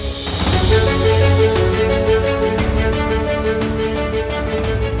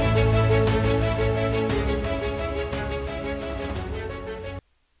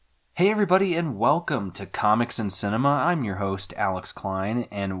everybody, and welcome to Comics and Cinema. I'm your host, Alex Klein,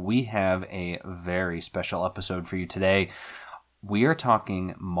 and we have a very special episode for you today. We are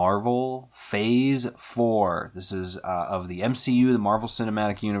talking Marvel Phase 4. This is of the MCU, the Marvel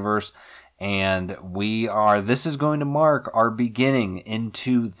Cinematic Universe, and this is going to mark our beginning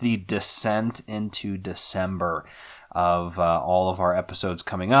into the descent into December of all of our episodes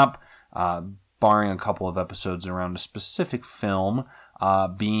coming up, barring a couple of episodes around a specific film,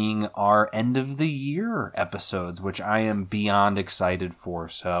 being our end of the year episodes, which I am beyond excited for.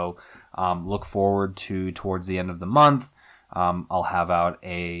 So look forward to towards the end of the month. I'll have out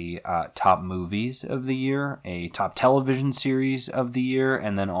a top movies of the year, a top television series of the year,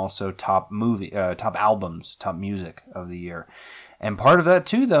 and then also top albums, top music of the year. And part of that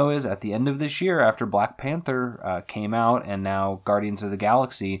too, though, is at the end of this year, after Black Panther came out, and now Guardians of the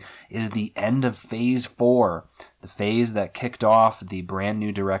Galaxy, is the end of Phase 4, the phase that kicked off the brand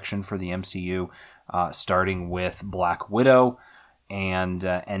new direction for the MCU, starting with Black Widow, and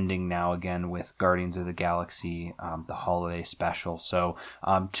ending now again with Guardians of the Galaxy, the holiday special. So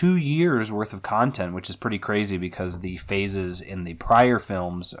 2 years worth of content, which is pretty crazy because the phases in the prior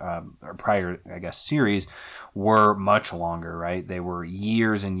films, or prior, I guess, series, were much longer, right? They were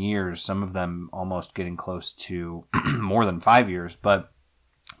years and years, some of them almost getting close to more than 5 years. But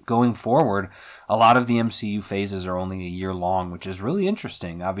going forward, a lot of the MCU phases are only a year long, which is really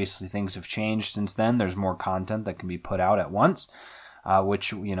interesting. Obviously, things have changed since then. There's more content that can be put out at once,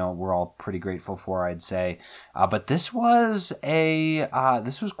 which, you know, we're all pretty grateful for, I'd say. But this was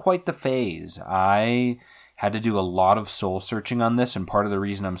quite the phase. I had to do a lot of soul searching on this, and part of the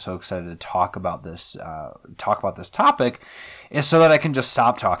reason I'm so excited to talk about this topic is so that I can just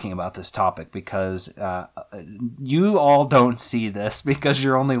stop talking about this topic, because you all don't see this because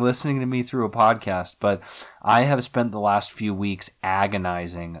you're only listening to me through a podcast, but I have spent the last few weeks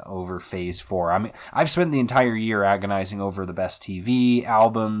agonizing over Phase 4. I mean, I've spent the entire year agonizing over the best TV,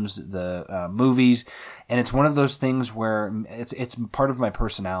 albums, the movies, and it's one of those things where it's part of my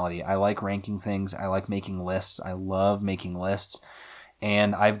personality. I like ranking things. I like making lists. I love making lists,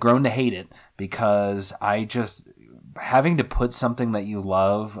 and I've grown to hate it because having to put something that you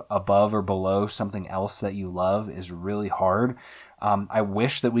love above or below something else that you love is really hard. I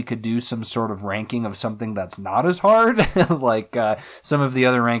wish that we could do some sort of ranking of something that's not as hard, like some of the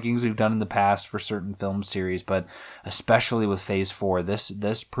other rankings we've done in the past for certain film series, but especially with Phase 4,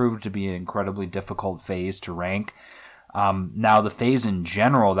 this proved to be an incredibly difficult phase to rank. Now, the phase in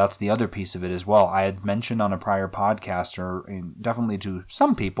general, that's the other piece of it as well. I had mentioned on a prior podcast, or definitely to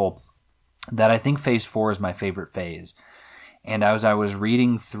some people, that I think Phase 4 is my favorite phase. And as I was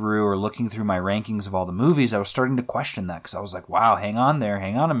reading through or looking through my rankings of all the movies, I was starting to question that, because I was like, wow, hang on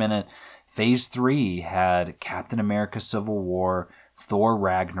a minute. Phase 3 had Captain America Civil War, Thor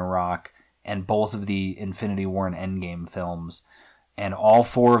Ragnarok, and both of the Infinity War and Endgame films. And all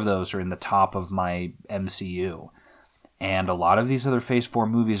 4 of those are in the top of my MCU. And a lot of these other Phase 4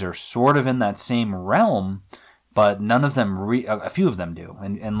 movies are sort of in that same realm, but none of them, a few of them do.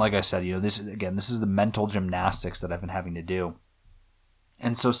 And like I said, you know, this is the mental gymnastics that I've been having to do.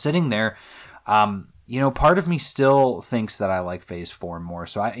 And so sitting there, you know, part of me still thinks that I like Phase 4 more.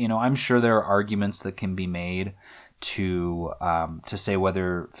 So I'm sure there are arguments that can be made to say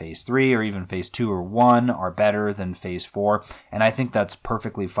whether Phase 3 or even Phase 2 or 1 are better than Phase 4. And I think that's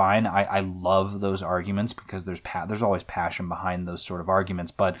perfectly fine. I love those arguments because there's always passion behind those sort of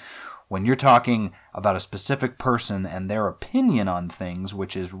arguments. But when you're talking about a specific person and their opinion on things,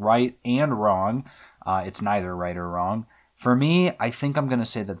 which is right and wrong, it's neither right or wrong. For me, I think I'm going to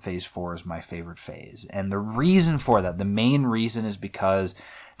say that Phase 4 is my favorite phase. And the reason for that, the main reason, is because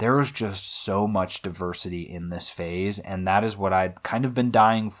there was just so much diversity in this phase, and that is what I'd kind of been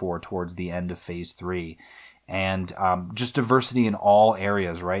dying for towards the end of Phase 3. And just diversity in all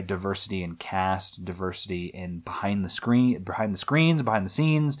areas, right? Diversity in cast, diversity in behind the screens, behind the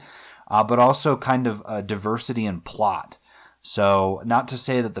scenes, but also kind of diversity in plot. So not to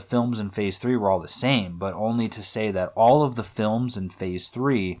say that the films in Phase 3 were all the same, but only to say that all of the films in Phase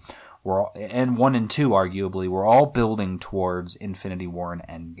 3 and 1 and 2 arguably, were all building towards Infinity War and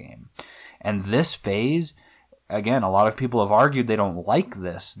Endgame. And this phase, again, a lot of people have argued they don't like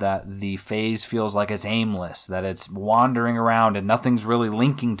this, that the phase feels like it's aimless, that it's wandering around and nothing's really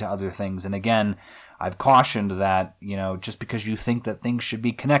linking to other things. And again, I've cautioned that, you know, just because you think that things should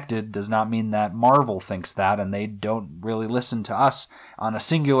be connected does not mean that Marvel thinks that, and they don't really listen to us on a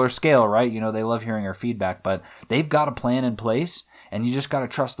singular scale, right? You know, they love hearing our feedback, but they've got a plan in place, and you just got to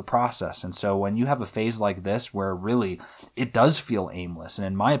trust the process. And so when you have a phase like this where really it does feel aimless, and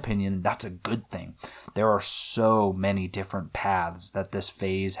in my opinion, that's a good thing. There are so many different paths that this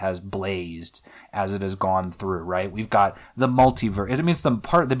phase has blazed as it has gone through, right? We've got the multiverse. I mean, it's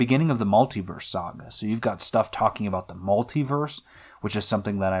the beginning of the multiverse saga. So you've got stuff talking about the multiverse, which is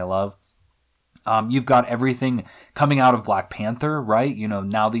something that I love. You've got everything coming out of Black Panther, right?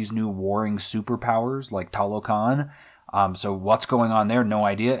 Now these new warring superpowers like Talokan. So what's going on there? No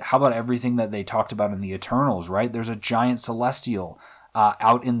idea. How about everything that they talked about in the Eternals, right? There's a giant celestial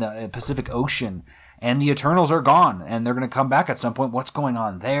out in the Pacific Ocean, and the Eternals are gone, and they're going to come back at some point. What's going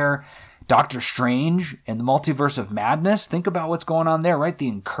on there? Doctor Strange and the Multiverse of Madness. Think about what's going on there, right? The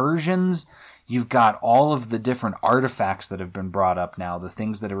incursions. You've got all of the different artifacts that have been brought up now, the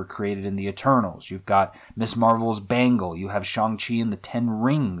things that were created in the Eternals. You've got Miss Marvel's bangle. You have Shang-Chi and the 10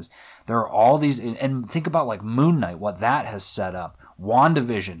 Rings. There are all these, and think about like Moon Knight, what that has set up.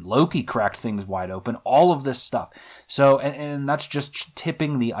 WandaVision, Loki cracked things wide open, all of this stuff. So, and that's just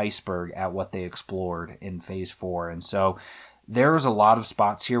tipping the iceberg at what they explored in Phase 4. And so there's a lot of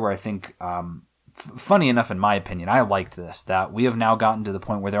spots here where I think, funny enough, in my opinion, I liked this, that we have now gotten to the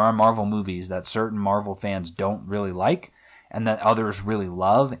point where there are Marvel movies that certain Marvel fans don't really like and that others really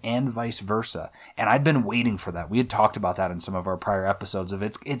love, and vice versa. And I'd been waiting for that. We had talked about that in some of our prior episodes of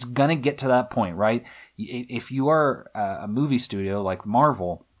it's going to get to that point, right? If you are a movie studio like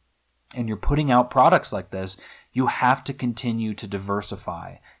Marvel and you're putting out products like this, you have to continue to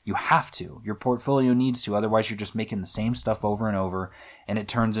diversify. You have to. Your portfolio needs to. Otherwise, you're just making the same stuff over and over, and it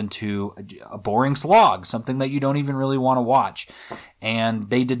turns into a boring slog, something that you don't even really want to watch. And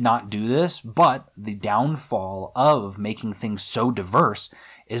they did not do this, but the downfall of making things so diverse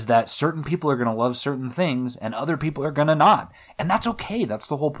is that certain people are going to love certain things and other people are going to not. And that's okay. That's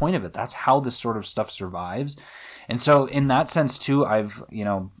the whole point of it. That's how this sort of stuff survives. And so in that sense, too, I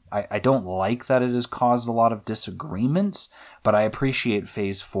don't like that it has caused a lot of disagreements, but I appreciate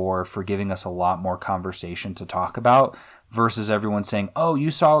Phase 4 for giving us a lot more conversation to talk about versus everyone saying, oh, you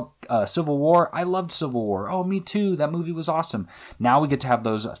saw Civil War? I loved Civil War. Oh, me too. That movie was awesome. Now we get to have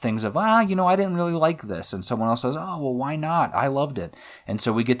those things of, I didn't really like this. And someone else says, oh, well, why not? I loved it. And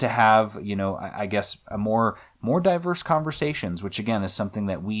so we get to have, I guess, a more diverse conversations, which again is something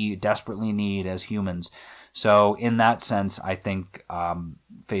that we desperately need as humans. So in that sense, I think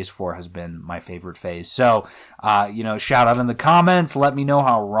Phase 4 has been my favorite phase. So, shout out in the comments. Let me know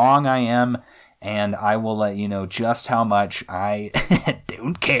how wrong I am, and I will let you know just how much I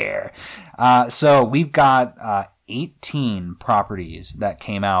don't care. So we've got 18 properties that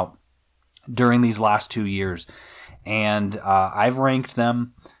came out during these last 2 years, and I've ranked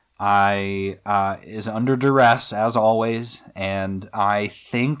them. I is under duress, as always, and I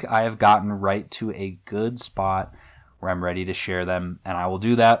think I have gotten right to a good spot where I'm ready to share them, and I will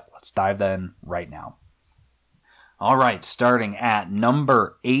do that. Let's dive in right now. All right, starting at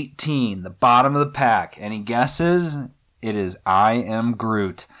number 18, the bottom of the pack. Any guesses? It is I Am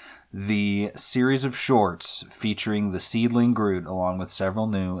Groot, the series of shorts featuring the seedling Groot along with several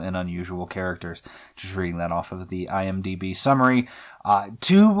new and unusual characters. Just reading that off of the IMDb summary.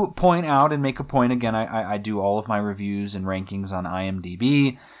 To point out and make a point, again, I do all of my reviews and rankings on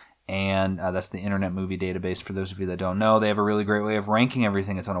IMDb, and that's the Internet Movie Database. For those of you that don't know, they have a really great way of ranking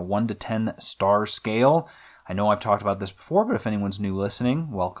everything. It's on a 1 to 10 star scale. I know I've talked about this before, but if anyone's new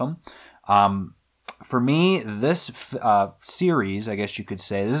listening, welcome. For me, this series, I guess you could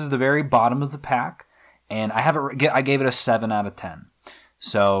say, this is the very bottom of the pack, and I gave it a 7 out of 10.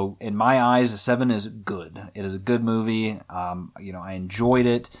 So in my eyes, a 7 is good. It is a good movie. I enjoyed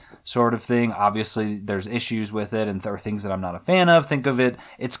it, sort of thing. Obviously, there's issues with it and there are things that I'm not a fan of. Think of it,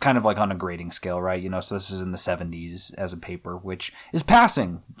 it's kind of like on a grading scale, right? So this is in the 70s as a paper, which is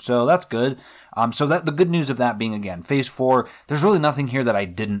passing. So that's good. So that the good news of that being, again, Phase 4, there's really nothing here that I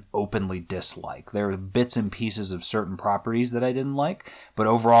didn't openly dislike. There are bits and pieces of certain properties that I didn't like, but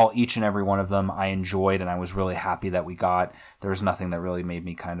overall, each and every one of them I enjoyed, and I was really happy that we got. There's nothing that really made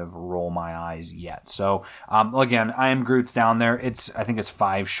me kind of roll my eyes yet. So, again, I Am Groot's down there. I think it's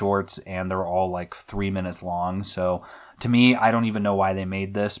 5 shorts, and they're all like 3 minutes long, so to me, I don't even know why they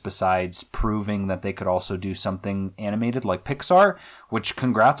made this besides proving that they could also do something animated like Pixar, which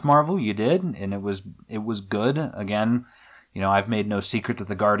congrats Marvel, you did, and it was good. Again, I've made no secret that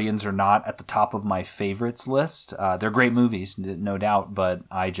the Guardians are not at the top of my favorites list. They're great movies, no doubt, but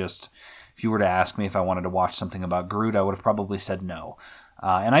if you were to ask me if I wanted to watch something about Groot, I would have probably said no.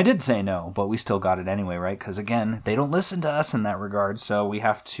 And I did say no, but we still got it anyway, right? Because again, they don't listen to us in that regard, so we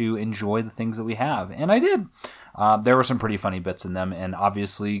have to enjoy the things that we have. And I did. There were some pretty funny bits in them, and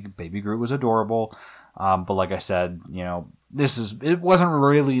obviously Baby Groot was adorable. But like I said, it wasn't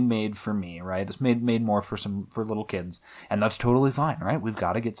really made for me, right? It's made more for little kids, and that's totally fine, right? We've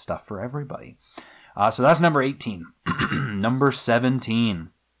got to get stuff for everybody. So that's number 18. Number 17.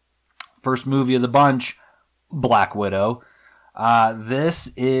 First movie of the bunch, Black Widow.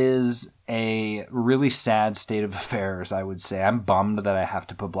 This is a really sad state of affairs, I would say. I'm bummed that I have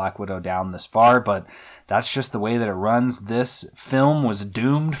to put Black Widow down this far, but that's just the way that it runs. This film was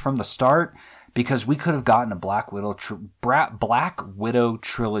doomed from the start because we could have gotten a Black Widow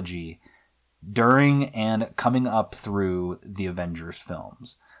trilogy during and coming up through the Avengers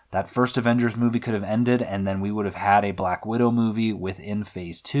films. That first Avengers movie could have ended, and then we would have had a Black Widow movie within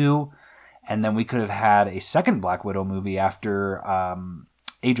Phase 2, and then we could have had a second Black Widow movie after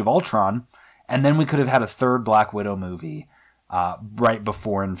Age of Ultron, and then we could have had a third Black Widow movie right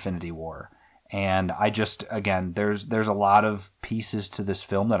before Infinity War. And I just, again, there's a lot of pieces to this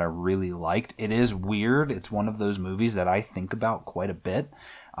film that I really liked. It is weird. It's one of those movies that I think about quite a bit.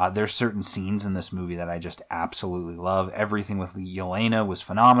 There's certain scenes in this movie that I just absolutely love. Everything with Yelena was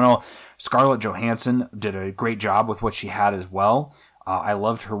phenomenal. Scarlett Johansson did a great job with what she had as well. I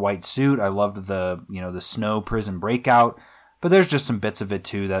loved her white suit. I loved the snow prison breakout. But there's just some bits of it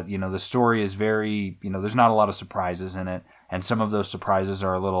too that, the story is very, there's not a lot of surprises in it. And some of those surprises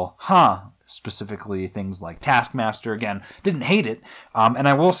are a little, specifically things like Taskmaster. Again, didn't hate it. And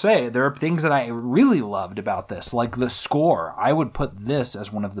I will say there are things that I really loved about this, like the score. I would put this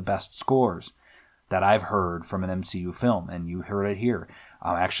as one of the best scores that I've heard from an MCU film. And you heard it here.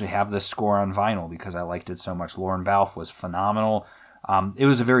 I actually have this score on vinyl because I liked it so much. Lauren Balfe was phenomenal. It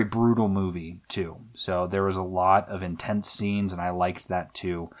was a very brutal movie, too. So there was a lot of intense scenes, and I liked that,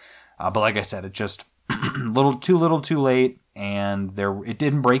 too. But like I said, it just little too late, and it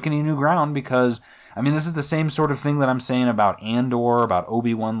didn't break any new ground because, this is the same sort of thing that I'm saying about Andor, about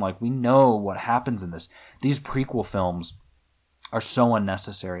Obi-Wan. Like, we know what happens in this. These prequel films are so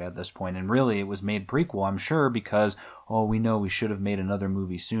unnecessary at this point, and really it was made prequel, I'm sure, because, we know we should have made another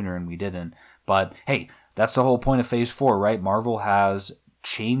movie sooner, and we didn't. But, hey, that's the whole point of Phase 4, right? Marvel has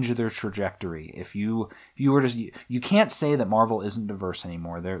changed their trajectory. If you were to, you can't say that Marvel isn't diverse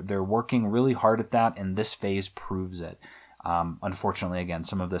anymore. They're working really hard at that, and this phase proves it. Unfortunately, again,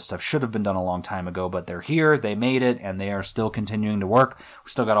 some of this stuff should have been done a long time ago, but they're here, they made it, and they are still continuing to work.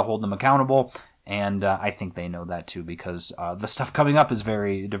 We still got to hold them accountable, and I think they know that too because the stuff coming up is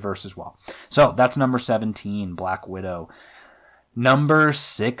very diverse as well. So that's number 17, Black Widow. Number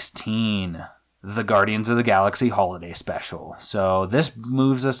 16. The Guardians of the Galaxy Holiday Special. So this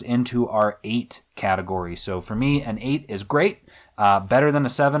moves us into our 8 category. So for me, an 8 is great. Better than a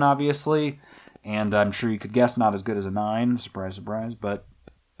 7, obviously. And I'm sure you could guess not as good as a 9. Surprise, surprise. But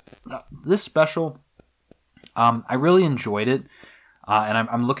this special, I really enjoyed it. And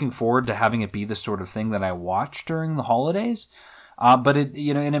I'm looking forward to having it be the sort of thing that I watch during the holidays. But it,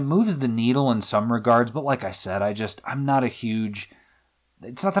 and it moves the needle in some regards. But like I said, I'm not a huge...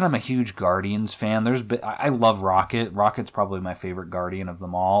 It's not that I'm a huge Guardians fan. I love Rocket. Rocket's probably my favorite Guardian of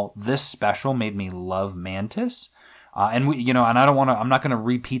them all. This special made me love Mantis. And I'm not going to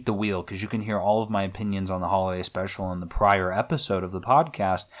repeat the wheel because you can hear all of my opinions on the holiday special in the prior episode of the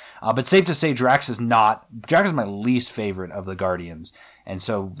podcast. But safe to say, Drax is my least favorite of the Guardians. And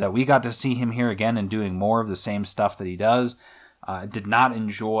so that we got to see him here again and doing more of the same stuff that he does, did not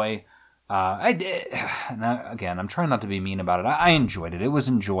enjoy. I did. Again, I'm trying not to be mean about it. I enjoyed it. It was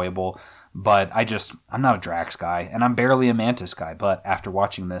enjoyable, but I'm not a Drax guy, and I'm barely a Mantis guy. But after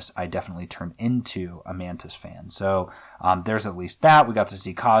watching this, I definitely turned into a Mantis fan. So there's at least that. We got to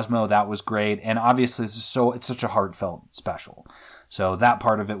see Cosmo. That was great, and obviously it's such a heartfelt special. So that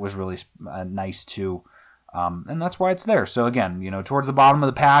part of it was really nice too, and that's why it's there. So again, towards the bottom of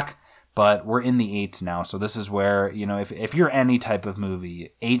the pack. But we're in the 8s now, so this is where, if you're any type of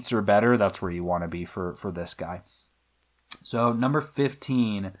movie, 8s or better, that's where you want to be for this guy. So, number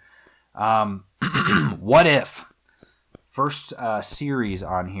 15, What If? First series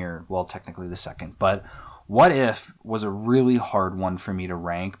on here, well, technically the second, but What If was a really hard one for me to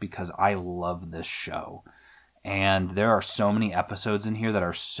rank because I love this show. And there are so many episodes in here that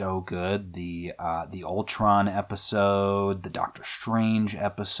are so good. The Ultron episode, the Doctor Strange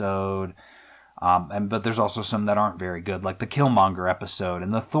episode, but there's also some that aren't very good, like the Killmonger episode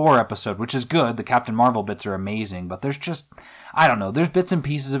and the Thor episode, which is good. The Captain Marvel bits are amazing, but there's just, I don't know, there's bits and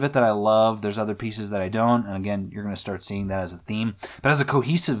pieces of it that I love. There's other pieces that I don't, and again, you're going to start seeing that as a theme. But as a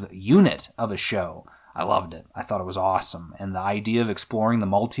cohesive unit of a show, I loved it. I thought it was awesome, and the idea of exploring the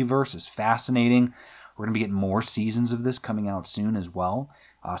multiverse is fascinating. We're going to be getting more seasons of this coming out soon as well.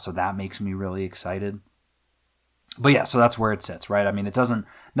 So that makes me really excited. But yeah, so that's where it sits, right? I mean,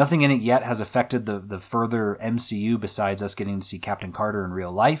 nothing in it yet has affected the further MCU besides us getting to see Captain Carter in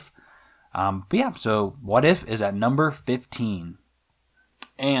real life. But yeah, so What If is at number 15.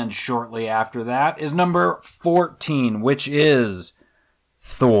 And shortly after that is number 14, which is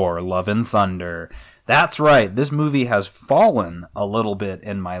Thor: Love and Thunder. That's right, this movie has fallen a little bit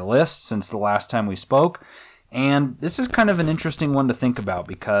in my list since the last time we spoke. And this is kind of an interesting one to think about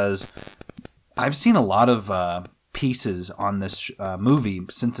because I've seen a lot of pieces on this movie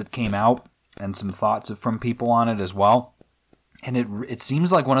since it came out and some thoughts from people on it as well. And it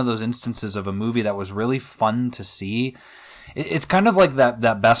seems like one of those instances of a movie that was really fun to see. It's kind of like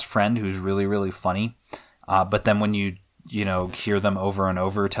that best friend who's really, really funny. But then when you hear them over and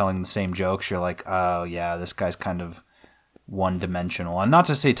over telling the same jokes, you're like, oh yeah, this guy's kind of one-dimensional. And not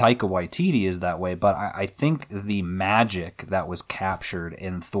to say Taika Waititi is that way, but I think the magic that was captured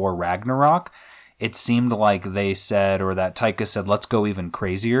in Thor Ragnarok, it seemed like they said, or that Taika said, let's go even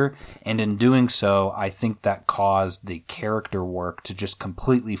crazier. And in doing so, I think that caused the character work to just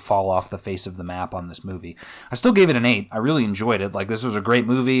completely fall off the face of the map on this movie. I still gave it an 8. I really enjoyed it. Like, this was a great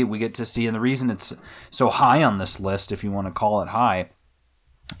movie. We get to see, and the reason it's so high on this list, if you want to call it high,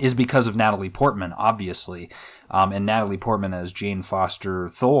 is because of Natalie Portman, obviously. And Natalie Portman as Jane Foster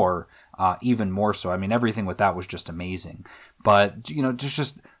Thor, even more so. I mean, everything with that was just amazing. But,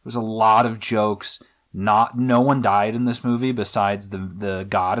 there's a lot of jokes. No one died in this movie besides the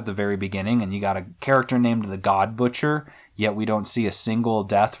god at the very beginning, and you got a character named the God Butcher, yet we don't see a single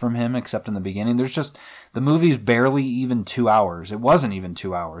death from him except in the beginning. The movie's barely even 2 hours. It wasn't even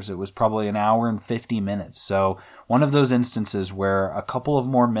 2 hours. It was probably an hour and 50 minutes. So one of those instances where a couple of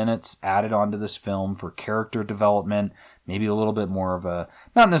more minutes added onto this film for character development, maybe a little bit more of a,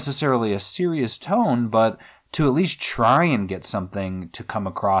 not necessarily a serious tone, but to at least try and get something to come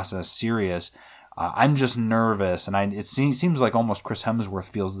across as serious. I'm just nervous, and it seems like almost Chris Hemsworth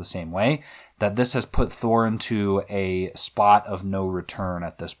feels the same way, that this has put Thor into a spot of no return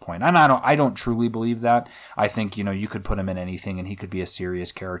at this point. And I don't truly believe that. I think, you could put him in anything and he could be a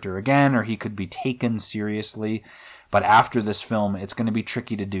serious character again, or he could be taken seriously. But after this film, it's going to be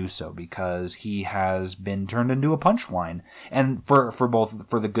tricky to do so because he has been turned into a punchline. And for both,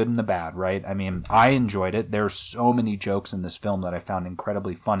 for the good and the bad, right? I mean, I enjoyed it. There's so many jokes in this film that I found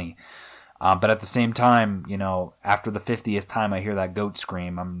incredibly funny. But at the same time, after the 50th time I hear that goat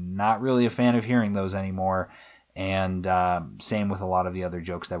scream, I'm not really a fan of hearing those anymore. And same with a lot of the other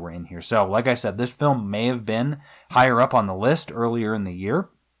jokes that were in here. So, like I said, this film may have been higher up on the list earlier in the year,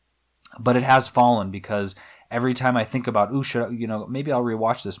 but it has fallen because every time I think about, maybe I'll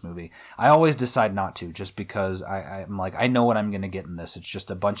rewatch this movie, I always decide not to, just because I'm like, I know what I'm going to get in this. It's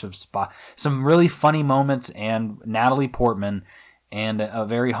just a bunch of some really funny moments, and Natalie Portman, and a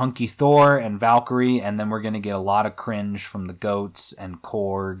very hunky Thor and Valkyrie, and then we're going to get a lot of cringe from the goats and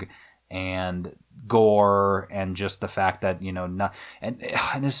Korg and Gore, and just the fact that,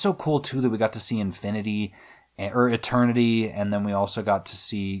 and it's so cool too that we got to see Eternity, and then we also got to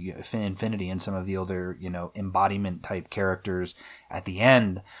see Infinity and some of the older, embodiment type characters at the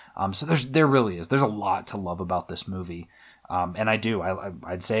end. So there really is. There's a lot to love about this movie. And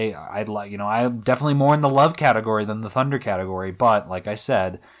I'd say I'm definitely more in the love category than the thunder category, but like I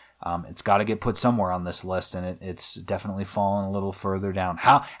said, it's got to get put somewhere on this list, and it's definitely fallen a little further down.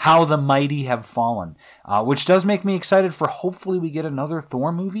 How the mighty have fallen, which does make me excited for hopefully we get another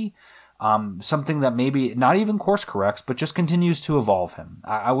Thor movie. Something that maybe not even course corrects, but just continues to evolve him.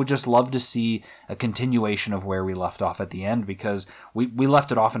 I would just love to see a continuation of where we left off at the end, because we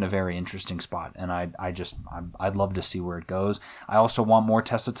left it off in a very interesting spot, and I'd love to see where it goes. I also want more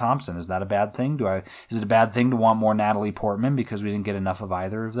Tessa Thompson. Is that a bad thing? Is it a bad thing to want more Natalie Portman because we didn't get enough of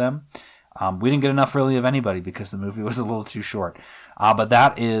either of them? We didn't get enough really of anybody because the movie was a little too short. But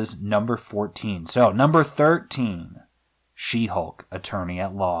that is number 14. So number 13, She-Hulk, Attorney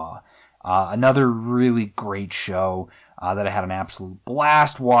at Law. Another really great show that I had an absolute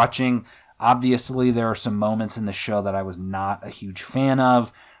blast watching. Obviously, there are some moments in the show that I was not a huge fan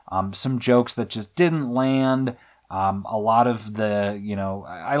of. Some jokes that just didn't land. A lot of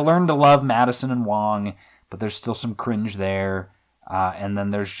I learned to love Madison and Wong, but there's still some cringe there. And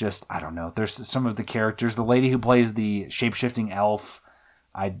then there's just, I don't know, there's some of the characters. The lady who plays the shape-shifting elf,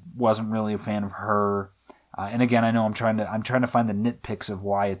 I wasn't really a fan of her. And again, I know I'm trying to find the nitpicks of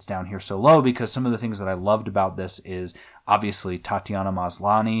why it's down here so low, because some of the things that I loved about this is obviously Tatiana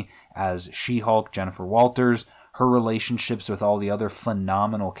Maslany as She-Hulk, Jennifer Walters, her relationships with all the other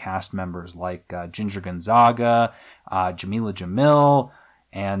phenomenal cast members like Ginger Gonzaga, Jamila Jamil,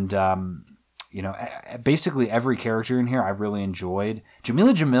 and basically every character in here I really enjoyed.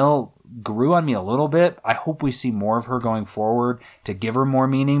 Jamila Jamil grew on me a little bit. I hope we see more of her going forward to give her more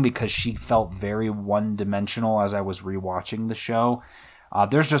meaning, because she felt very one-dimensional as I was rewatching the show.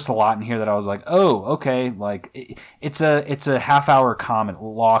 There's just a lot in here that I was like, oh, okay, like it's a half-hour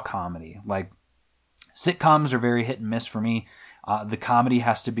law comedy. Like, sitcoms are very hit and miss for me. The comedy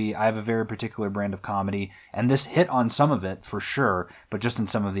has to be, I have a very particular brand of comedy, and this hit on some of it for sure, but just in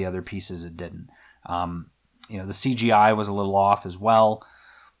some of the other pieces it didn't. The CGI was a little off as well,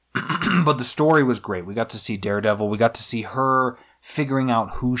 but the story was great. We got to see Daredevil. We got to see her figuring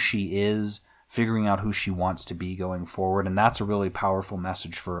out who she is, figuring out who she wants to be going forward, and that's a really powerful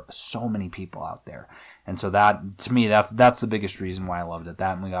message for so many people out there. And so that, to me, that's the biggest reason why I loved it.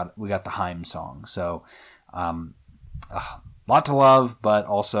 That, and we got the Haim song. So, lot to love, but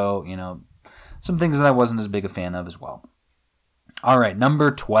also, some things that I wasn't as big a fan of as well. All right, number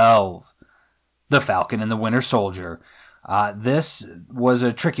 12, The Falcon and the Winter Soldier. This was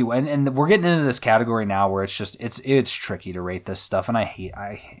a tricky one, and we're getting into this category now where it's tricky to rate this stuff, and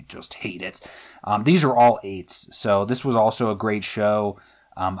I just hate it. These are all 8s, so this was also a great show.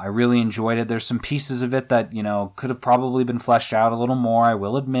 I really enjoyed it. There's some pieces of it that, could have probably been fleshed out a little more, I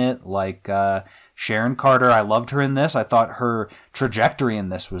will admit, like Sharon Carter. I loved her in this. I thought her trajectory in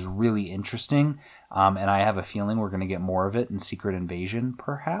this was really interesting, and I have a feeling we're going to get more of it in Secret Invasion,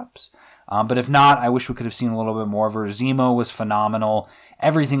 perhaps. But if not, I wish we could have seen a little bit more of her. Zemo was phenomenal.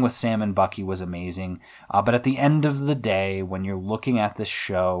 Everything with Sam and Bucky was amazing. But at the end of the day, when you're looking at this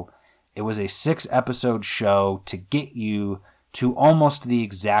show, it was a 6-episode show to get you to almost the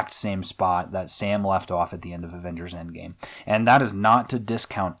exact same spot that Sam left off at the end of Avengers Endgame. And that is not to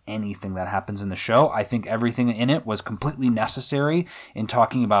discount anything that happens in the show. I think everything in it was completely necessary in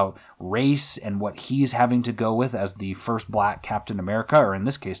talking about race and what he's having to go with as the first black Captain America, or in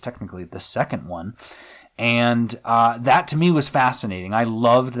this case, technically the second one. And that to me was fascinating. I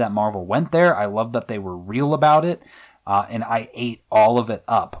loved that Marvel went there. I loved that they were real about it. And I ate all of it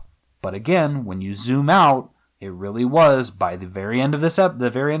up. But again, when you zoom out, it really was by the very end of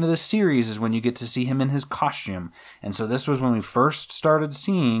this series is when you get to see him in his costume. And so this was when we first started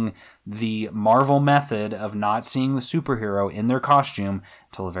seeing the Marvel method of not seeing the superhero in their costume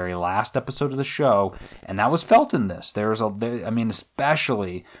till the very last episode of the show. And that was felt in this.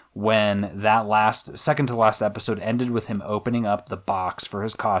 Especially when that second to last episode ended with him opening up the box for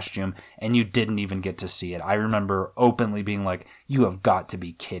his costume and you didn't even get to see it. I remember openly being like, you have got to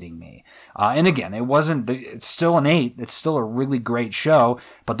be kidding me. And again, it's still an 8. It's still a really great show,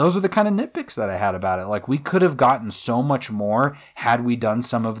 but those are the kind of nitpicks that I had about it. Like, we could have gotten so much more had we done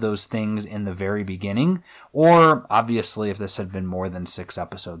some of those things in the very beginning, or obviously if this had been more than 6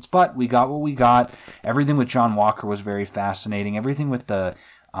 episodes. But we got what we got. Everything with John Walker was very fascinating. Everything with the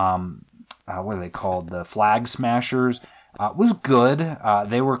what are they called? The Flag Smashers was good.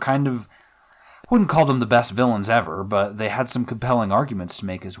 They were kind of, I wouldn't call them the best villains ever, but they had some compelling arguments to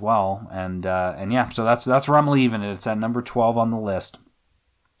make as well. And yeah, so that's where I'm leaving it. It's at number 12 on the list.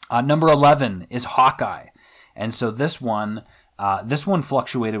 Number 11 is Hawkeye. And so this one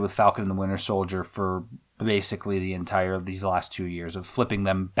fluctuated with Falcon and the Winter Soldier for basically these last 2 years of flipping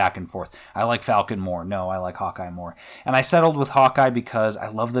them back and forth. I like Falcon more. No, I like Hawkeye more. And I settled with Hawkeye because I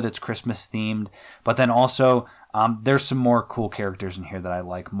love that it's Christmas themed, but then also there's some more cool characters in here that I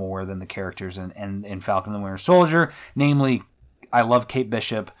like more than the characters in Falcon and the Winter Soldier. Namely, I love Kate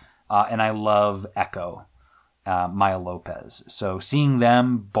Bishop and I love Echo, Maya Lopez. So seeing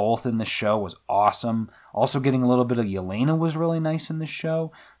them both in the show was awesome. Also getting a little bit of Yelena was really nice in the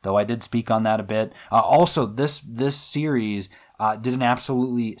show, though I did speak on that a bit. Also, this series did an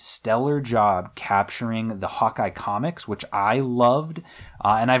absolutely stellar job capturing the Hawkeye comics, which I loved,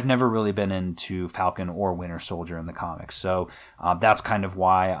 and I've never really been into Falcon or Winter Soldier in the comics, so that's kind of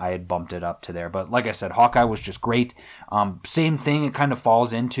why I had bumped it up to there. But like I said, Hawkeye was just great. Same thing it kind of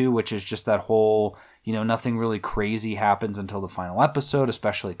falls into, which is just that whole, nothing really crazy happens until the final episode,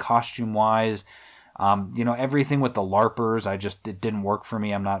 especially costume-wise. Everything with the LARPers, it didn't work for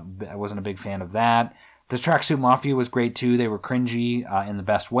me. I wasn't a big fan of that. The Tracksuit Mafia was great too. They were cringy in the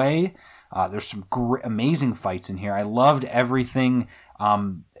best way. There's some amazing fights in here. I loved everything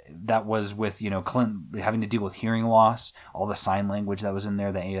that was with, Clint having to deal with hearing loss, all the sign language that was in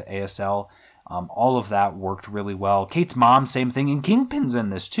there, the ASL. All of that worked really well. Kate's mom, same thing. And Kingpin's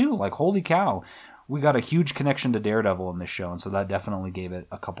in this too. Like, holy cow. We got a huge connection to Daredevil in this show, and so that definitely gave it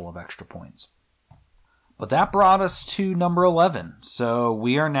a couple of extra points. But that brought us to number 11. So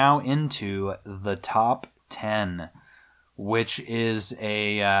we are now into the top 10, which is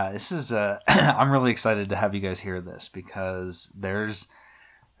I'm really excited to have you guys hear this because there's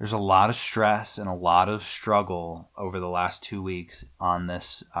There's a lot of stress and a lot of struggle over the last 2 weeks on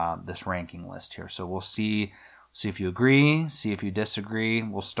this ranking list here. So we'll see if you agree, see if you disagree.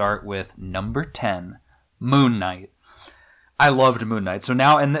 We'll start with number 10, Moon Knight. I loved Moon Knight. So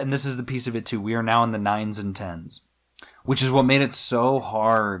now, and this is the piece of it too, we are now in the 9s and 10s, which is what made it so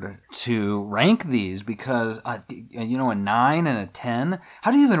hard to rank these because, a 9 and a 10,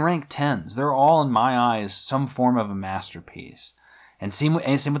 how do you even rank 10s? They're all, in my eyes, some form of a masterpiece. And same with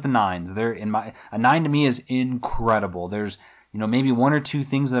the 9s. A 9 to me is incredible. There's, maybe one or two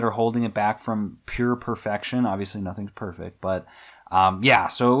things that are holding it back from pure perfection. Obviously, nothing's perfect, but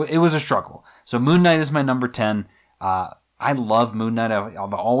so it was a struggle. So Moon Knight is my number 10. I love Moon Knight.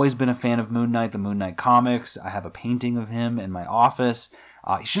 I've always been a fan of Moon Knight, the Moon Knight comics. I have a painting of him in my office.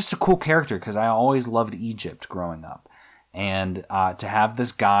 He's just a cool character because I always loved Egypt growing up. And to have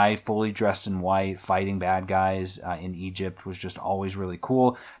this guy fully dressed in white fighting bad guys in Egypt was just always really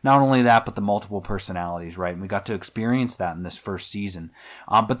cool. Not only that, but the multiple personalities, right? And we got to experience that in this first season.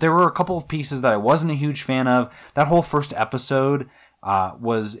 But there were a couple of pieces that I wasn't a huge fan of. That whole first episode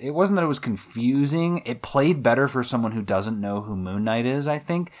it wasn't that it was confusing. It played better for someone who doesn't know who Moon Knight is, I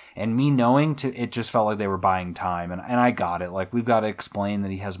think. And me knowing it just felt like they were buying time. And I got it. Like, we've got to explain that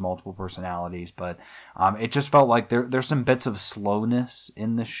he has multiple personalities. But it just felt like there's some bits of slowness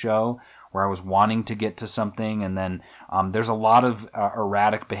in this show where I was wanting to get to something. And then there's a lot of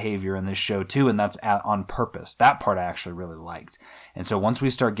erratic behavior in this show too. And that's on purpose. That part I actually really liked. And so once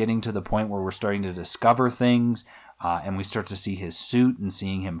we start getting to the point where we're starting to discover things, and we start to see his suit and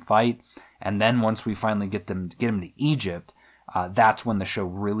seeing him fight. And then once we finally get him to Egypt, that's when the show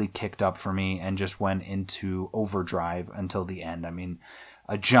really kicked up for me and just went into overdrive until the end. I mean,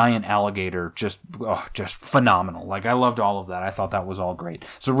 a giant alligator, just phenomenal. Like, I loved all of that. I thought that was all great.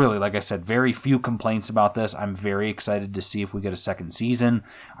 So really, like I said, very few complaints about this. I'm very excited to see if we get a second season.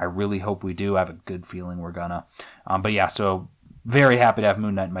 I really hope we do. I have a good feeling we're gonna. So very happy to have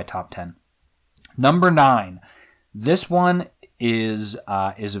Moon Knight in my top 10. Number 9. This one is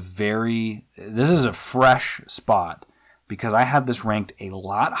a fresh spot because I had this ranked a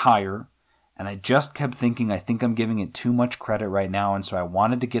lot higher, and I just kept thinking I think I'm giving it too much credit right now, and so I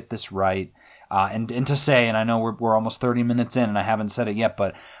wanted to get this right and to say, and I know we're almost 30 minutes in and I haven't said it yet,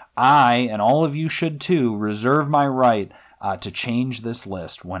 but I and all of you should too reserve my right to change this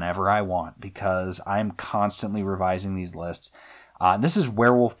list whenever I want because I'm constantly revising these lists. This is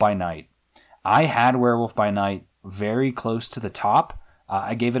Werewolf by Night. I had Werewolf by Night very close to the top.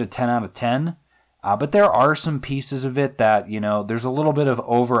 I gave it a 10 out of 10. But there are some pieces of it that, there's a little bit of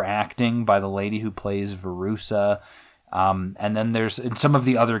overacting by the lady who plays Verussa. And then there's some of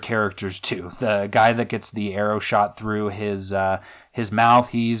the other characters too. The guy that gets the arrow shot through his mouth,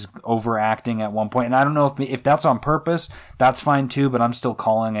 he's overacting at one point. And I don't know if that's on purpose. That's fine too, but I'm still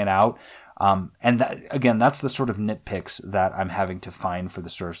calling it out. That's the sort of nitpicks that I'm having to find for the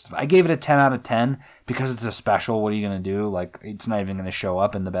source. I gave it a 10 out of 10 because it's a special. What are you going to do? Like, it's not even going to show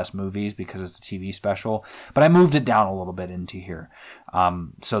up in the best movies because it's a TV special. But I moved it down a little bit into here.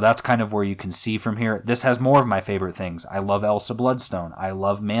 So that's kind of where you can see from here. This has more of my favorite things. I love Elsa Bloodstone. I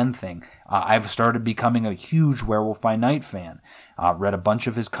love Man-Thing. I've started becoming a huge Werewolf by Night fan. Read a bunch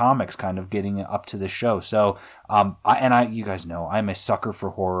of his comics kind of getting up to the show. So, you guys know, I'm a sucker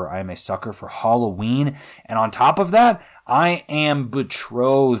for horror. I'm a sucker for Halloween. And on top of that, I am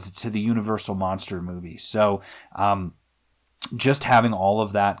betrothed to the Universal Monster movies. So, just having all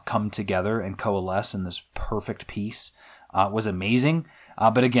of that come together and coalesce in this perfect piece was amazing.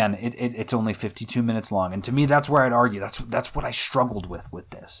 But again, it's only 52 minutes long. And to me, that's where I'd argue. That's what I struggled with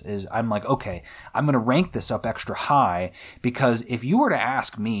this. Is I'm like, okay, I'm going to rank this up extra high because if you were to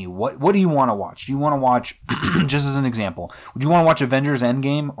ask me, what do you want to watch? Do you want to watch, just as an example, would you want to watch Avengers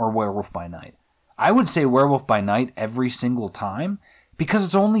Endgame or Werewolf by Night? I would say Werewolf by Night every single time because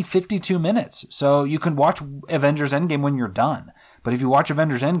it's only 52 minutes. So you can watch Avengers Endgame when you're done. But if you watch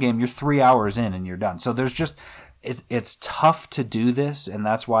Avengers Endgame, you're 3 hours in and you're done. So there's just... It's tough to do this, and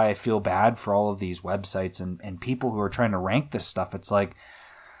that's why I feel bad for all of these websites and people who are trying to rank this stuff. It's like,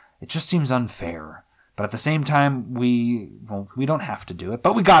 it just seems unfair. But at the same time, we don't have to do it,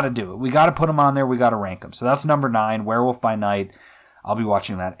 but we got to do it. We got to put them on there. We got to rank them. So that's number 9, Werewolf by Night. I'll be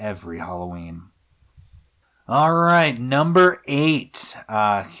watching that every Halloween. All right, number 8.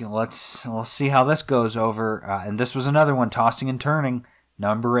 We'll see how this goes over. And this was another one, tossing and turning.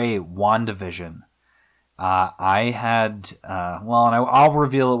 Number 8, WandaVision. I had, and I'll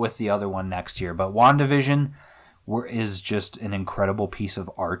reveal it with the other one next year, but WandaVision is just an incredible piece of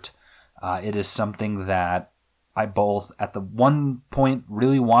art. It is something that I both at the one point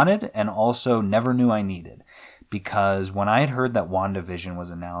really wanted and also never knew I needed because when I had heard that WandaVision was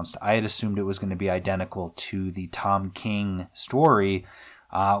announced, I had assumed it was going to be identical to the Tom King story,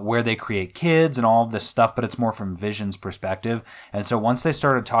 where they create kids and all of this stuff, but it's more from Vision's perspective. And so once they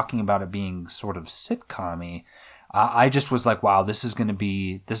started talking about it being sort of sitcom-y, I just was like, wow, this is going to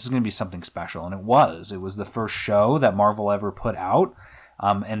be something special. And it was. It was the first show that Marvel ever put out.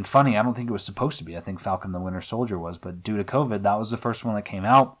 And funny, I don't think it was supposed to be. I think Falcon the Winter Soldier was, but due to COVID, that was the first one that came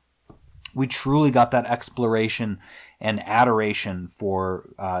out. We truly got that exploration and adoration for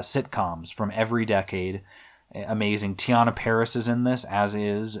sitcoms from every decade. Amazing. Tiana Paris is in this, as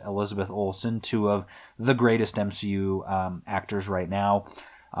is Elizabeth Olsen, two of the greatest MCU actors right now.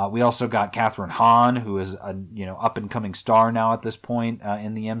 We also got Kathryn Hahn, who is a up and coming star now at this point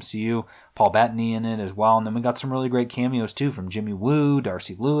in the MCU. Paul Bettany in it as well, and then we got some really great cameos too from Jimmy Woo,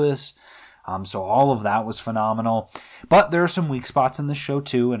 Darcy Lewis. So all of that was phenomenal. But there are some weak spots in this show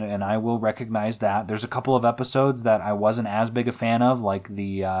too, and I will recognize that. There's a couple of episodes that I wasn't as big a fan of, like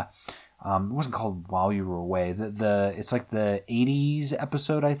the it wasn't called While You Were Away. It's like the 80s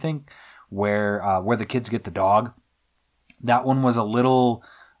episode, I think, where the kids get the dog. That one was a little.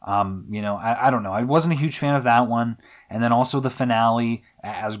 I don't know. I wasn't a huge fan of that one. And then also the finale,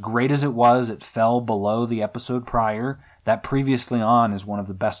 as great as it was, it fell below the episode prior. That Previously On is one of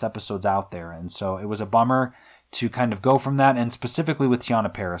the best episodes out there. And so it was a bummer to kind of go from that. And specifically with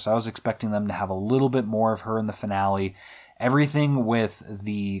Tiana Paris, I was expecting them to have a little bit more of her in the finale. Everything with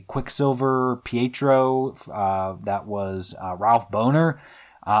the Quicksilver Pietro, that was Ralph Bohner.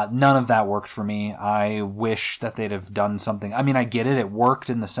 None of that worked for me. I wish that they'd have done something. I mean, I get it. It worked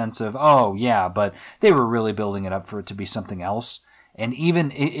in the sense of, oh, yeah, but they were really building it up for it to be something else. And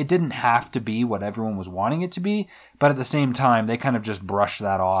even it didn't have to be what everyone was wanting it to be, but at the same time, they kind of just brushed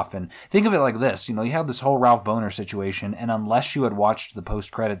that off. And think of it like this, you had this whole Ralph Bohner situation, and unless you had watched the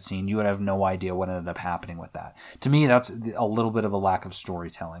post-credit scene, you would have no idea what ended up happening with that. To me, that's a little bit of a lack of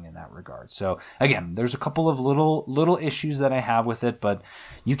storytelling in that regard. So again, there's a couple of little issues that I have with it, but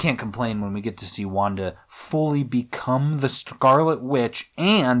you can't complain when we get to see Wanda fully become the Scarlet Witch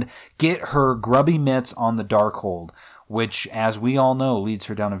and get her grubby mitts on the Darkhold, which, as we all know, leads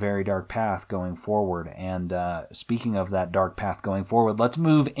her down a very dark path going forward. And speaking of that dark path going forward, let's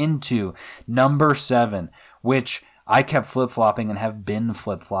move into number 7, which I kept flip-flopping and have been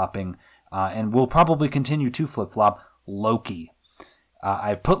flip-flopping, and will probably continue to flip-flop, Loki.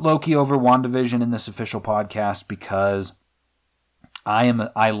 I put Loki over WandaVision in this official podcast because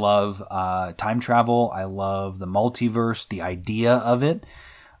I love time travel. I love the multiverse, the idea of it.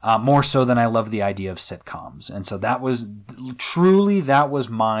 More so than I love the idea of sitcoms. And so that was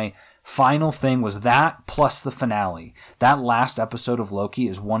my final thing, was that plus the finale. That last episode of Loki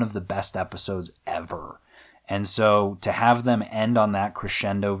is one of the best episodes ever. And so to have them end on that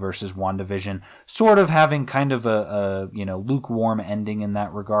crescendo versus WandaVision, sort of having kind of a lukewarm ending in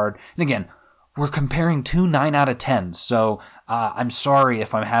that regard. And again, we're comparing two 9 out of 10s, so I'm sorry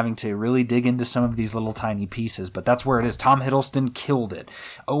if I'm having to really dig into some of these little tiny pieces, but that's where it is. Tom Hiddleston killed it.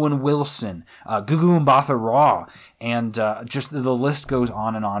 Owen Wilson, Gugu Mbatha-Raw, and just the list goes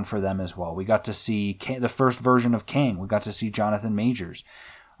on and on for them as well. We got to see the first version of Kang. We got to see Jonathan Majors.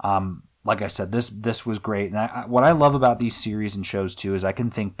 Like I said, this was great. And what I love about these series and shows, too, is I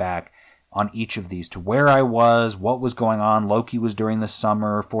can think back on each of these to where I was, what was going on. Loki was during the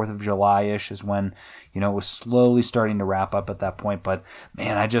summer, 4th of July-ish is when, it was slowly starting to wrap up at that point. But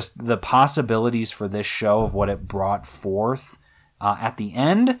man, the possibilities for this show of what it brought forth at the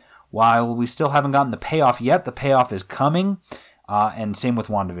end, while we still haven't gotten the payoff yet, the payoff is coming. And same with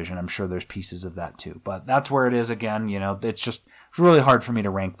WandaVision. I'm sure there's pieces of that too. But that's where it is again. It's really hard for me to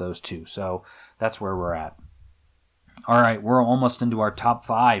rank those two. So that's where we're at. All right, we're almost into our top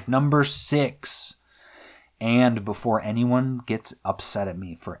 5. Number 6. And before anyone gets upset at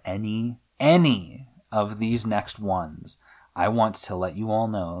me for any of these next ones, I want to let you all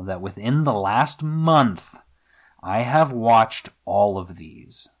know that within the last month, I have watched all of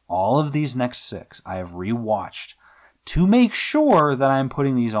these next 6. I have rewatched to make sure that I'm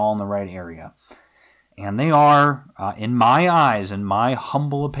putting these all in the right area. And they are, in my eyes, in my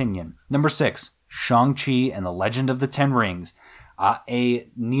humble opinion, number 6. Shang-Chi and the Legend of the Ten Rings, a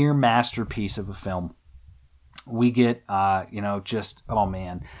near masterpiece of a film. We get, oh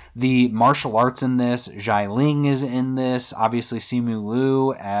man, the martial arts in this. Xialing is in this. Obviously, Simu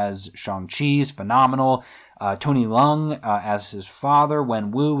Liu as Shang-Chi is phenomenal. Tony Leung as his father,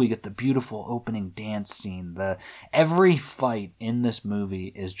 Wen Wu. We get the beautiful opening dance scene. Every fight in this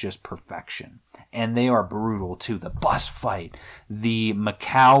movie is just perfection, and they are brutal too. The bus fight, the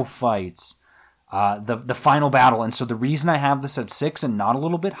Macau fights. The final battle. And so the reason I have this at 6 and not a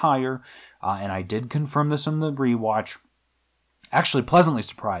little bit higher and I did confirm this on the rewatch. Actually, pleasantly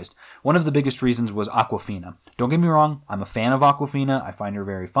surprised. One of the biggest reasons was Awkwafina. Don't get me wrong, I'm a fan of Awkwafina. I find her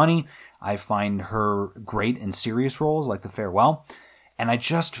very funny. I find her great in serious roles like The Farewell. And I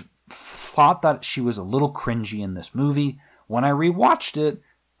just thought that she was a little cringy in this movie. When I rewatched it,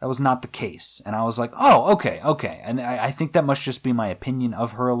 that was not the case. And I was like, oh, okay. And I think that must just be my opinion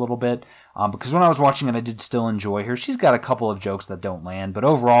of her a little bit. Because when I was watching it, I did still enjoy her. She's got a couple of jokes that don't land, but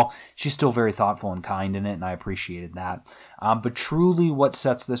overall, she's still very thoughtful and kind in it, and I appreciated that. But truly what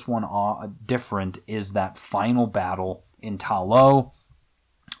sets this one different is that final battle in Ta Lo.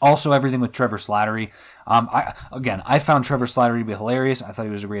 Also, everything with Trevor Slattery. I found Trevor Slattery to be hilarious. I thought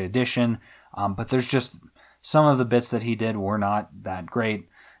he was a great addition. But there's just some of the bits that he did were not that great.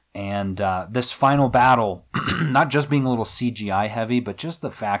 And this final battle, not just being a little CGI heavy, but just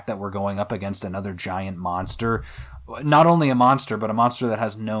the fact that we're going up against another giant monster. Not only a monster, but a monster that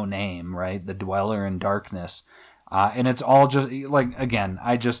has no name, right? The Dweller in Darkness. And it's all just, like, again,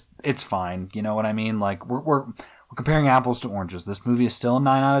 it's fine. You know what I mean? Like, we're comparing apples to oranges. This movie is still a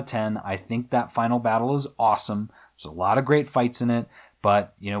 9 out of 10. I think that final battle is awesome. There's a lot of great fights in it.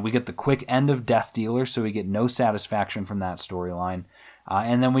 But, we get the quick end of Death Dealer, so we get no satisfaction from that storyline.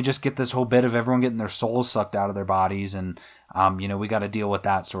 And then we just get this whole bit of everyone getting their souls sucked out of their bodies, and, we got to deal with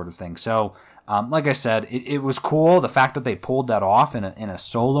that sort of thing. So, like I said, it was cool. The fact that they pulled that off in a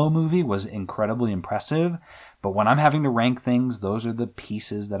solo movie was incredibly impressive. But when I'm having to rank things, those are the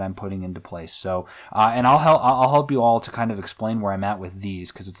pieces that I'm putting into place. So, and I'll help you all to kind of explain where I'm at with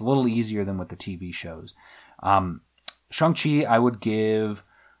these, because it's a little easier than with the TV shows. Shang-Chi, I would give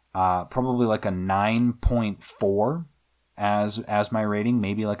probably like a 9.4 as my rating,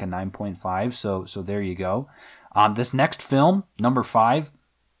 maybe like a 9.5. So there you go. This next film, number 5,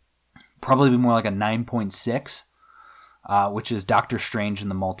 probably be more like a 9.6. Which is Doctor Strange in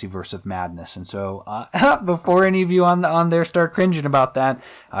the Multiverse of Madness. And so, before any of you on there start cringing about that,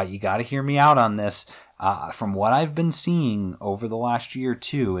 you got to hear me out on this. From what I've been seeing over the last year or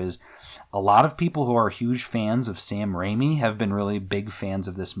two, is a lot of people who are huge fans of Sam Raimi have been really big fans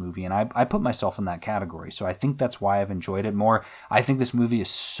of this movie, and I put myself in that category. So I think that's why I've enjoyed it more. I think this movie is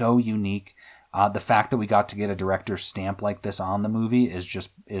so unique. The fact that we got to get a director's stamp like this on the movie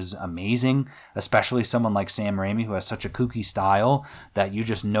is amazing, especially someone like Sam Raimi, who has such a kooky style that you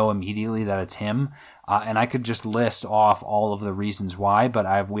just know immediately that it's him. And I could just list off all of the reasons why,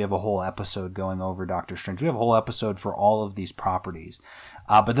 but we have a whole episode going over Doctor Strange. We have a whole episode for all of these properties.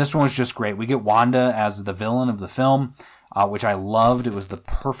 But this one was just great. We get Wanda as the villain of the film, which I loved. It was the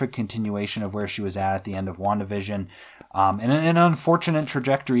perfect continuation of where she was at the end of WandaVision. And an unfortunate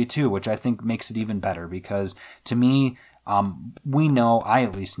trajectory too, which I think makes it even better, because to me, I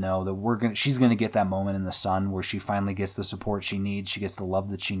at least know that she's gonna get that moment in the sun where she finally gets the support she needs, she gets the love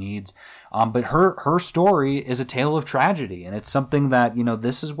that she needs. But her story is a tale of tragedy, and it's something that,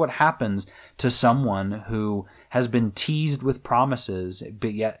 this is what happens to someone who has been teased with promises,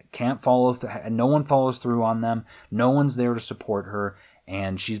 but yet can't follow through. No one follows through on them. No one's there to support her,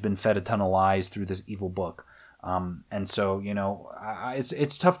 and she's been fed a ton of lies through this evil book. And so,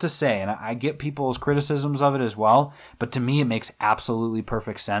 it's tough to say, and I get people's criticisms of it as well, but to me, it makes absolutely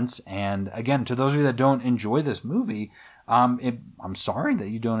perfect sense. And again, to those of you that don't enjoy this movie, I'm sorry that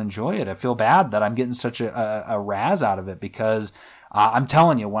you don't enjoy it. I feel bad that I'm getting such a razz out of it, because I'm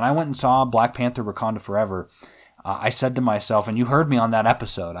telling you, when I went and saw Black Panther: Wakanda Forever, I said to myself, and you heard me on that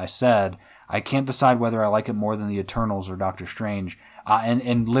episode, I said, I can't decide whether I like it more than the Eternals or Doctor Strange.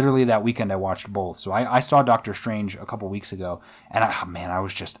 And literally that weekend I watched both. So I saw Doctor Strange a couple weeks ago, and I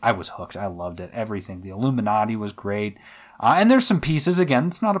was hooked. I loved it. Everything. The Illuminati was great. And there's some pieces, again,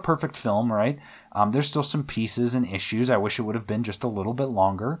 it's not a perfect film, right? There's still some pieces and issues. I wish it would have been just a little bit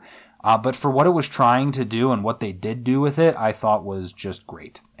longer. But for what it was trying to do and what they did do with it, I thought was just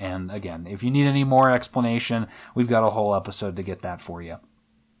great. And again, if you need any more explanation, we've got a whole episode to get that for you.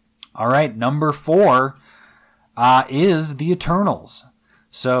 All right, number 4 is The Eternals.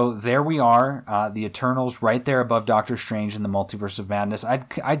 So there we are, The Eternals right there above Doctor Strange in the Multiverse of Madness.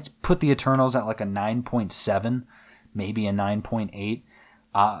 I'd put The Eternals at like a 9.7, maybe a 9.8.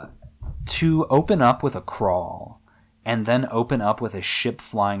 To open up with a crawl and then open up with a ship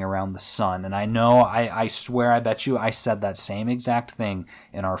flying around the sun. And I know, I swear, I bet you I said that same exact thing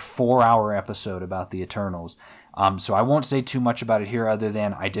in our 4-hour episode about The Eternals. So I won't say too much about it here, other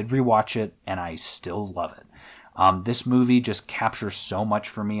than I did rewatch it and I still love it. This movie just captures so much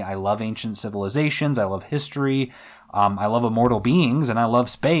for me. I love ancient civilizations. I love history. I love immortal beings, and I love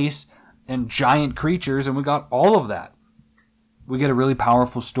space and giant creatures, and we got all of that. We get a really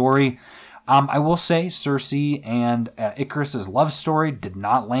powerful story. I will say Cersei and Icarus's love story did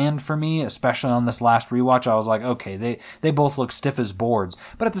not land for me, especially on this last rewatch. I was like, okay, they both look stiff as boards.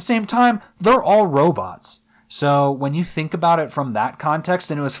 But at the same time, they're all robots. So when you think about it from that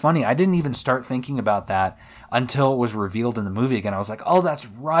context, and it was funny, I didn't even start thinking about that until it was revealed in the movie again. I was like, oh, that's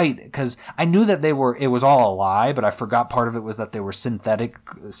right. Because I knew that it was all a lie, but I forgot part of it was that they were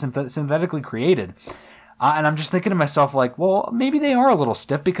synthetically created. And I'm just thinking to myself, like, well, maybe they are a little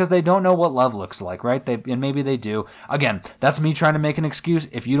stiff because they don't know what love looks like, right? And maybe they do. Again, that's me trying to make an excuse.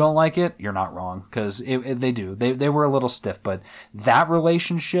 If you don't like it, you're not wrong, because they do. They were a little stiff, but that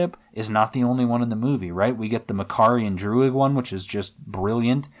relationship is not the only one in the movie, right? We get the Makari and Druig one, which is just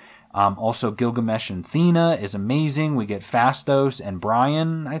brilliant. Also, Gilgamesh and Thena is amazing. We get Phastos and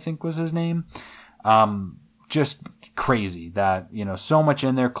Brian, I think was his name. Just crazy that, so much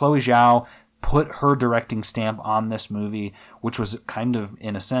in there. Chloe Zhao put her directing stamp on this movie, which was kind of,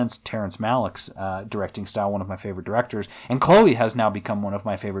 in a sense, Terrence Malick's directing style, one of my favorite directors. And Chloe has now become one of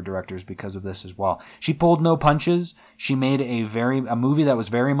my favorite directors because of this as well. She pulled no punches. She made a movie that was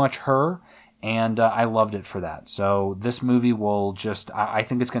very much her, and I loved it for that. So this movie will I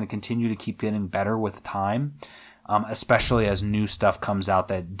think it's going to continue to keep getting better with time. Especially as new stuff comes out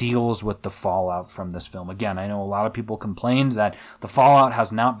that deals with the fallout from this film. Again, I know a lot of people complained that the fallout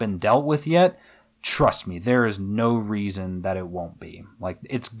has not been dealt with yet. Trust me, there is no reason that it won't be. Like,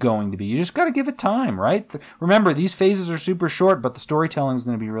 it's going to be. You just got to give it time, right? Remember, these phases are super short, but the storytelling is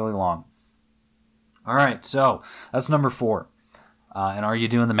going to be really long. All right, so that's number 4. And are you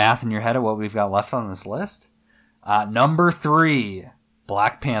doing the math in your head of what we've got left on this list? Number 3,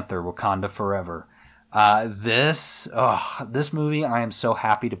 Black Panther: Wakanda Forever. This movie I am so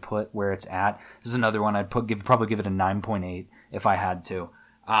happy to put where it's at. This is another one I'd probably give it a 9.8 if I had to.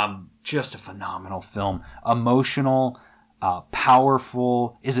 Just a phenomenal film. Emotional,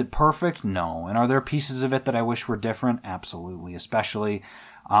 powerful. Is it perfect? No. And are there pieces of it that I wish were different? Absolutely. Especially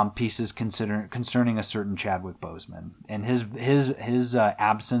pieces concerning a certain Chadwick Boseman. And his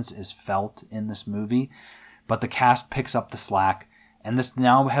absence is felt in this movie, but the cast picks up the slack, and this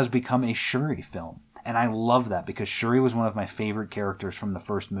now has become a Shuri film. And I love that because Shuri was one of my favorite characters from the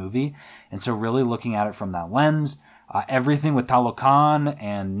first movie. And so really looking at it from that lens, everything with Talokan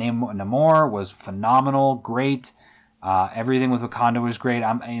and Namor was phenomenal, great. Everything with Wakanda was great.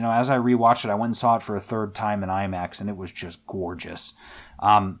 As I rewatched it, I went and saw it for a third time in IMAX, and it was just gorgeous.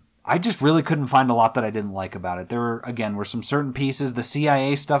 I just really couldn't find a lot that I didn't like about it. There were some certain pieces. The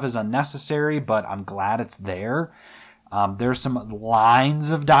CIA stuff is unnecessary, but I'm glad it's there. There's some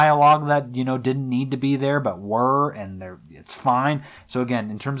lines of dialogue that, didn't need to be there, but were, and it's fine. So again,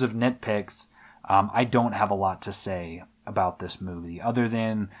 in terms of nitpicks, I don't have a lot to say about this movie, other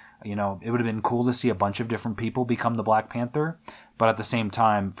than, it would have been cool to see a bunch of different people become the Black Panther, but at the same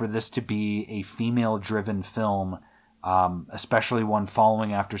time, for this to be a female-driven film, especially one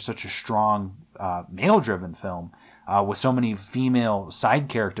following after such a strong male-driven film, with so many female side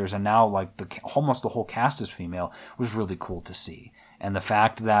characters, and now almost the whole cast is female, was really cool to see. And the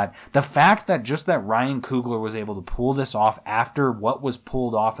fact that just that Ryan Coogler was able to pull this off after what was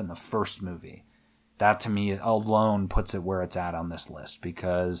pulled off in the first movie, that to me alone puts it where it's at on this list,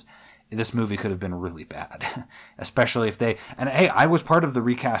 because this movie could have been really bad, especially if I was part of the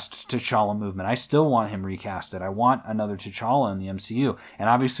recast T'Challa movement. I still want him recasted. I want another T'Challa in the MCU, and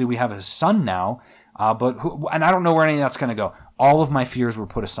obviously we have his son now. And I don't know where any of that's going to go. All of my fears were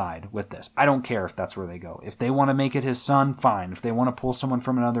put aside with this. I don't care if that's where they go. If they want to make it his son, fine. If they want to pull someone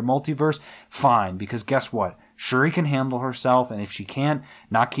from another multiverse, fine. Because guess what? Shuri can handle herself, and if she can't,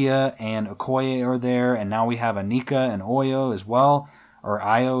 Nakia and Okoye are there, and now we have Anika and Io as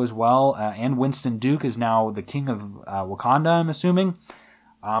well, and Winston Duke is now the king of Wakanda, I'm assuming.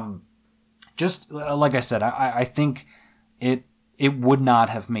 Just like I said, I think it would not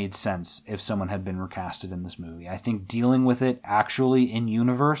have made sense if someone had been recasted in this movie. I think dealing with it actually in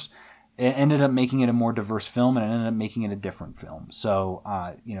universe, it ended up making it a more diverse film, and it ended up making it a different film. So,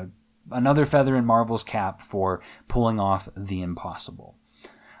 another feather in Marvel's cap for pulling off the impossible.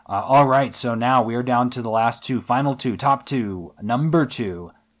 All right, so now we are down to the final two, top 2. Number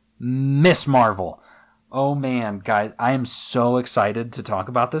 2, Miss Marvel. Oh man, guys, I am so excited to talk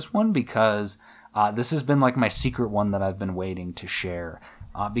about this one because this has been like my secret one that I've been waiting to share,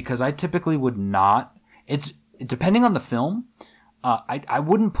 because I typically would not. It's depending on the film. I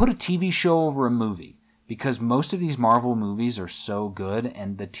wouldn't put a TV show over a movie because most of these Marvel movies are so good,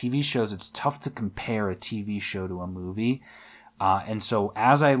 and the TV shows, it's tough to compare a TV show to a movie. And so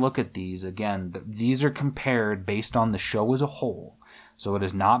as I look at these, again, these are compared based on the show as a whole. So it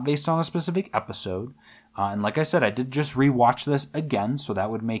is not based on a specific episode. And like I said, I did just rewatch this again, so that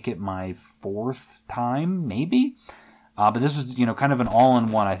would make it my 4th time, maybe? But this was, kind of an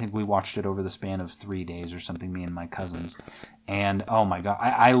all-in-one. I think we watched it over the span of 3 days or something, me and my cousins. And, oh my God,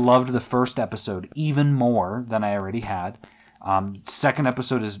 I loved the first episode even more than I already had. Second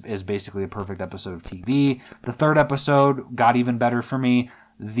episode is basically a perfect episode of TV. The third episode got even better for me.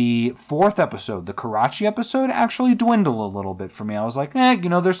 The fourth episode, the Karachi episode, actually dwindled a little bit for me. I was like,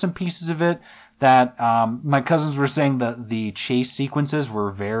 there's some pieces of it that my cousins were saying that the chase sequences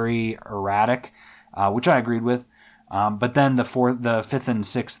were very erratic, which I agreed with. But then the fifth and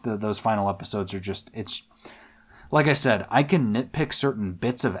sixth, those final episodes are it's like I said, I can nitpick certain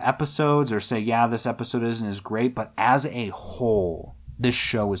bits of episodes or say, yeah, this episode isn't as great, but as a whole, this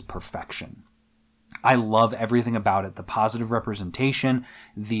show is perfection. I love everything about it. The positive representation,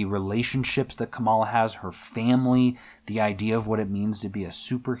 the relationships that Kamala has, her family, the idea of what it means to be a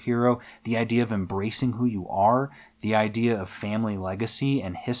superhero, the idea of embracing who you are, the idea of family legacy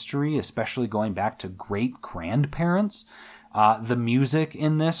and history, especially going back to great-grandparents. The music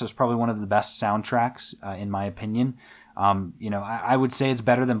in this is probably one of the best soundtracks, in my opinion. I would say it's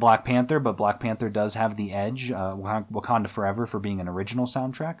better than Black Panther, but Black Panther does have the edge, Wakanda Forever, for being an original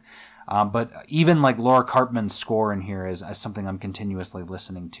soundtrack. But even like Laura Cartman's score in here is something I'm continuously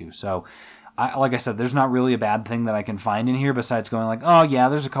listening to. So, like I said, there's not really a bad thing that I can find in here besides going like, oh yeah,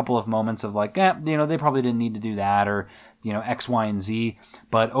 there's a couple of moments of like, they probably didn't need to do that, or X, Y, and Z.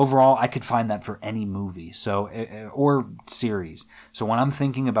 But overall, I could find that for any movie, or series. So when I'm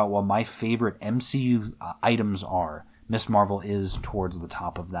thinking about what my favorite MCU items are, Ms. Marvel is towards the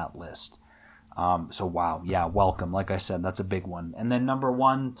top of that list. So wow, yeah, welcome. Like I said, that's a big one. And then number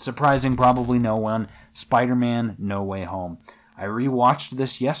 1, surprising probably no one, Spider-Man No Way Home. I rewatched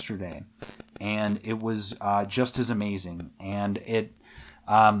this yesterday, and it was just as amazing. And it's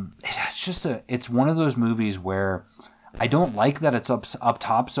one of those movies where I don't like that it's up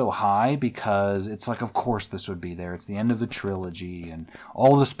top so high, because it's like, of course this would be there. It's the end of the trilogy, and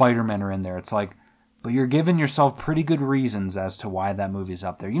all the Spider-Men are in there. It's like, but you're giving yourself pretty good reasons as to why that movie's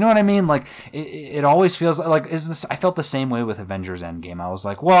up there. You know what I mean? Like, it always feels like, I felt the same way with Avengers Endgame. I was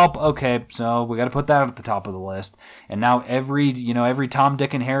like, well, okay, so we got to put that at the top of the list. And now every Tom,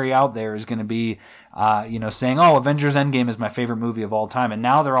 Dick, and Harry out there is going to be, saying, oh, Avengers Endgame is my favorite movie of all time. And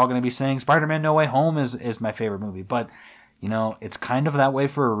now they're all going to be saying Spider-Man No Way Home is my favorite movie. But, it's kind of that way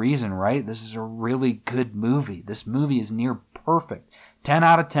for a reason, right? This is a really good movie. This movie is near perfect. 10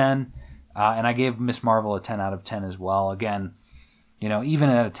 out of 10. And I gave Ms. Marvel a 10 out of 10 as well. Again, even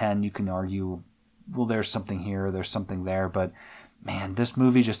at a 10, you can argue, well, there's something here, there's something there. But, man, this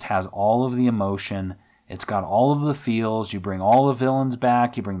movie just has all of the emotion. It's got all of the feels. You bring all the villains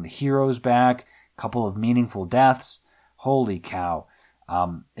back. You bring the heroes back. A couple of meaningful deaths. Holy cow.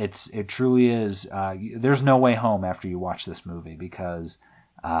 It truly is. There's no way home after you watch this movie, because...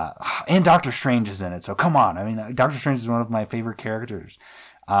 and Doctor Strange is in it, so come on. I mean, Doctor Strange is one of my favorite characters.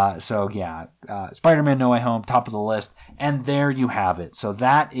 Spider-Man No Way Home, top of the list. And there you have it. So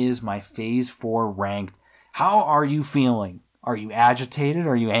that is my Phase 4 ranked. How are you feeling? Are you agitated?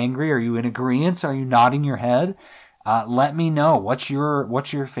 Are you angry? Are you in agreement? Are you nodding your head? Let me know. What's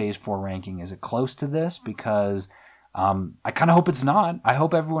your Phase 4 ranking? Is it close to this? Because I kind of hope it's not. I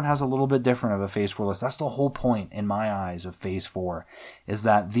hope everyone has a little bit different of a Phase 4 list. That's the whole point, in my eyes, of Phase 4, is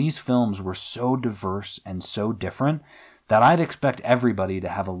that these films were so diverse and so different that I'd expect everybody to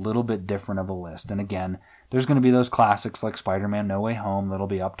have a little bit different of a list. And again, there's going to be those classics like Spider-Man No Way Home that'll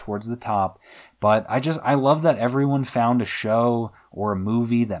be up towards the top. But I love that everyone found a show or a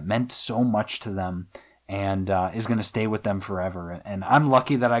movie that meant so much to them and is going to stay with them forever. And I'm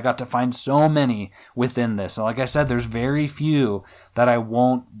lucky that I got to find so many within this. And like I said, there's very few that I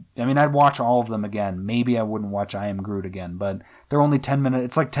won't... I mean, I'd watch all of them again. Maybe I wouldn't watch I Am Groot again, but they're only 10 minutes.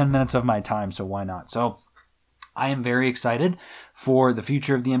 It's like 10 minutes of my time, so why not? So I am very excited for the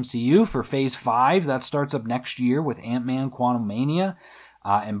future of the MCU, for Phase 5. That starts up next year with Ant-Man Quantumania.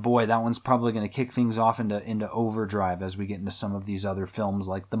 And boy, that one's probably going to kick things off into overdrive as we get into some of these other films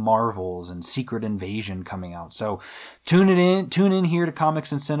like The Marvels and Secret Invasion coming out. So tune in here to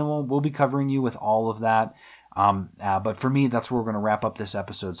Comics and Cinema. We'll be covering you with all of that. But for me, that's where we're going to wrap up this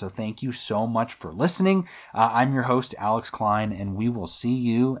episode. So thank you so much for listening. I'm your host, Alex Klein, and we will see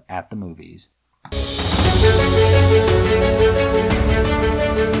you at the movies.